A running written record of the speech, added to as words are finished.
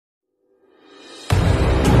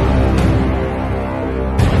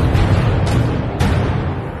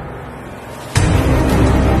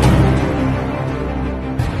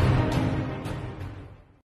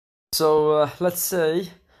Let's say,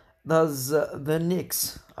 does the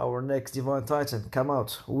Nyx, our next Divine Titan, come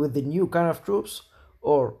out with the new kind of troops,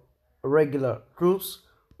 or regular troops,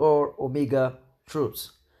 or Omega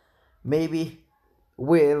troops? Maybe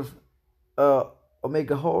with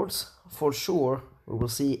Omega hordes, for sure, we will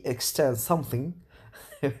see extend something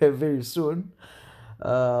very soon.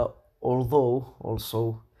 Uh, Although,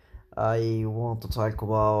 also, I want to talk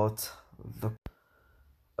about the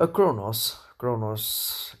Kronos.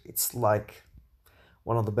 Kronos, it's like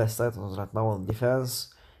one of the best titans right now in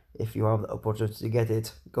defense. If you have the opportunity to get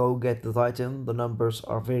it, go get the Titan. The numbers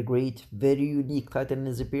are very great, very unique Titan in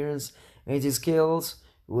his appearance and his skills.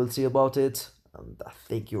 We'll see about it. And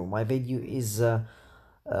thank you. My video is on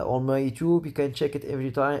my YouTube. You can check it every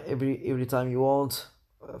time you want.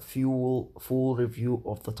 A full review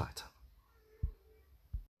of the Titan.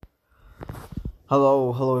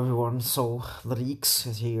 Hello everyone. So the Reeks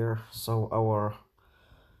is here. So our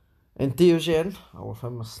Entheogen, our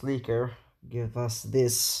famous leaker, gave us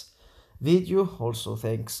this video. Also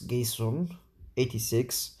thanks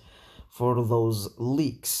Gason86 for those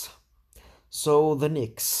leaks. So the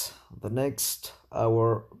next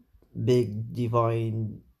our big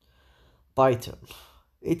divine titan.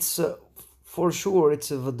 It's for sure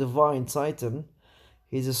it's a divine titan.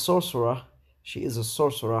 He's a sorcerer. She is a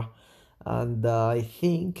sorcerer, and I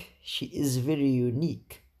think she is very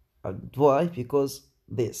unique. And why? Because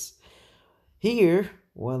this. Here,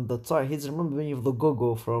 when the he's remembering of the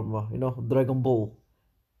Gogo from Dragon Ball,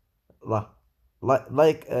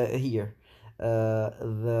 here,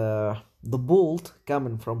 the bolt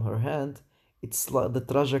coming from her hand, it's like the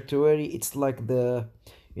trajectory. It's like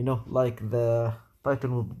like the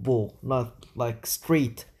Titan ball, not like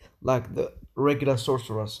straight like the regular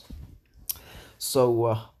sorcerers.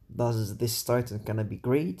 So does this Titan gonna be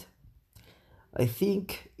great? I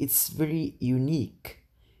think it's very unique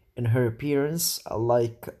in her appearance. I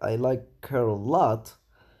like her a lot,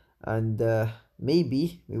 and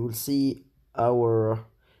maybe we will see our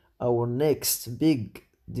next big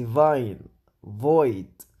divine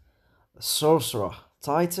void sorcerer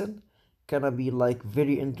Titan. Gonna be like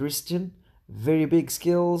very interesting, very big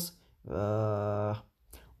skills.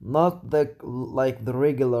 Not like the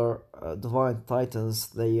regular divine titans.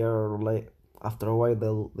 They are like, after a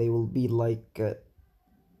while they will be like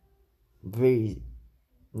very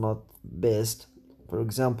not best. For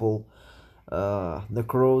example,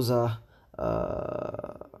 Necroza,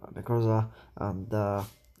 and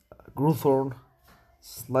Gruthorn.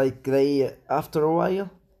 It's like they, after a while,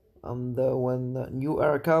 and when new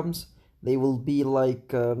era comes, they will be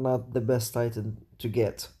like not the best Titan to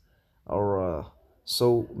get, or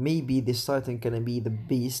so maybe this Titan can be the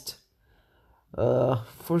beast.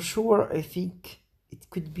 For sure, I think it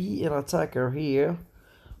could be an attacker here,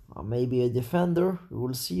 maybe a defender. We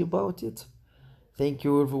will see about it. Thank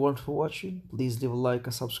you everyone for watching. Please leave a like,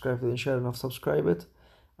 a subscribe, and share, and subscribe it.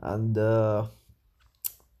 And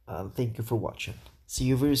thank you for watching. See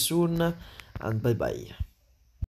you very soon, and bye bye.